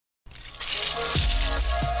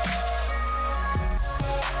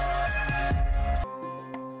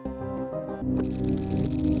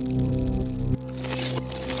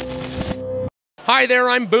Hi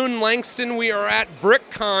there, I'm Boone Langston. We are at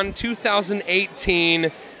BrickCon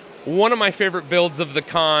 2018, one of my favorite builds of the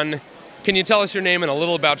con. Can you tell us your name and a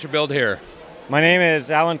little about your build here? My name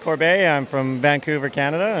is Allan Corbeil. I'm from Vancouver,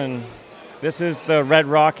 Canada, and this is the Red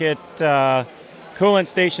Rocket coolant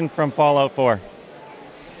station from Fallout 4.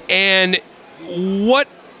 And what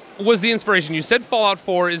was the inspiration? You said Fallout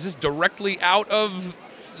 4. Is this directly out of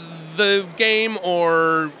the game,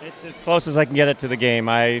 or? It's as close as I can get it to the game.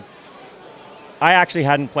 I actually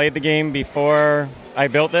hadn't played the game before I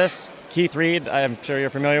built this. Keith Reed, I'm sure you're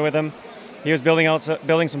familiar with him. He was building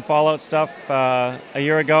some Fallout stuff a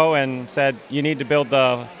year ago and said, you need to build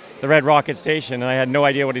the Red Rocket station. And I had no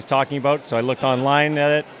idea what he's talking about, so I looked online at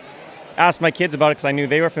it, asked my kids about it because I knew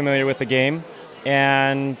they were familiar with the game,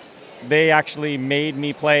 and they actually made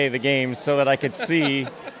me play the game so that I could see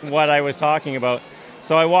what I was talking about.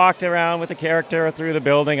 So I walked around with the character through the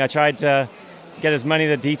building. I tried to get as many of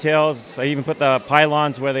the details. I even put the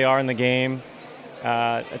pylons where they are in the game.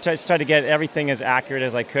 I tried to get everything as accurate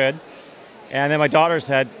as I could. And then my daughter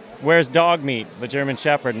said, where's dog meat, the German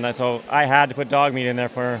Shepherd? And so I had to put dog meat in there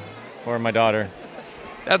for my daughter.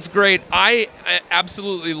 That's great. I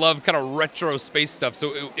absolutely love kind of retro space stuff.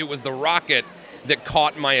 So it was the rocket that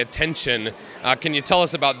caught my attention. Can you tell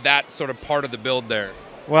us about that sort of part of the build there?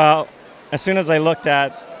 Well, as soon as I looked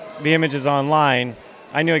at the images online,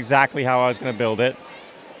 I knew exactly how I was going to build it.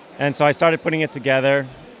 And so I started putting it together.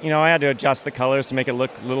 You know, I had to adjust the colors to make it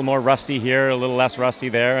look a little more rusty here, a little less rusty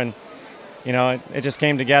there. And, you know, it just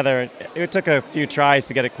came together. It took a few tries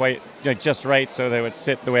to get it quite just right so that it would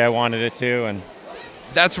sit the way I wanted it to. And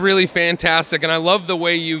that's really fantastic. And I love the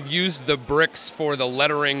way you've used the bricks for the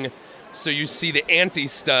lettering. So you see the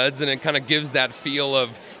anti-studs, and it kind of gives that feel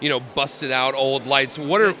of, you know, busted out old lights.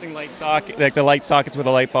 What are missing light socket, like the light sockets where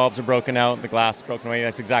the light bulbs are broken out, the glass is broken away.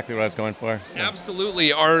 That's exactly what I was going for. So.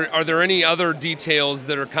 Absolutely. Are there any other details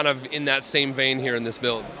that are kind of in that same vein here in this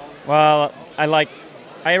build? Well, I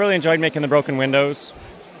really enjoyed making the broken windows.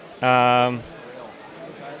 You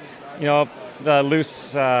know, the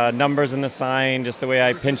loose numbers in the sign, just the way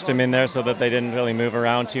I pinched them in there so that they didn't really move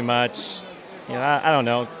around too much. You know, I don't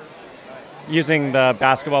know. Using the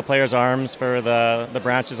basketball players' arms for the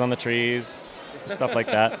branches on the trees, stuff like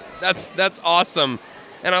that. That's awesome.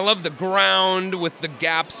 And I love the ground with the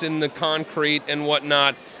gaps in the concrete and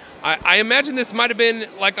whatnot. I imagine this might have been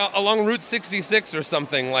like along Route 66 or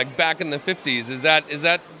something, like back in the 50s. Is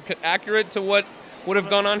that accurate to what would have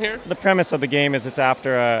gone on here? The premise of the game is it's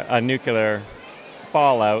after a nuclear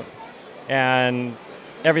fallout, and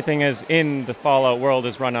everything is in the Fallout world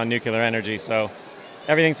is run on nuclear energy, so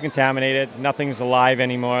everything's contaminated. Nothing's alive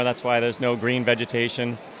anymore. That's why there's no green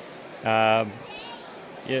vegetation. And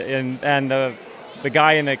the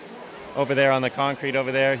guy over there on the concrete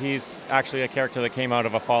over there, he's actually a character that came out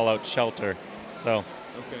of a Fallout shelter. So,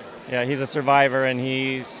 okay. Yeah, he's a survivor, and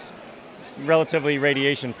he's relatively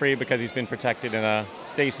radiation-free because he's been protected in a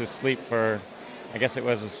stasis sleep for, I guess it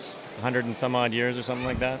was 100 and some odd years or something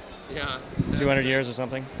like that. Yeah. 200 years or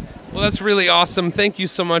something. Well, that's really awesome. Thank you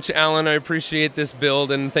so much, Allan. I appreciate this build,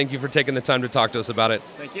 and thank you for taking the time to talk to us about it.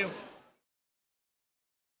 Thank you.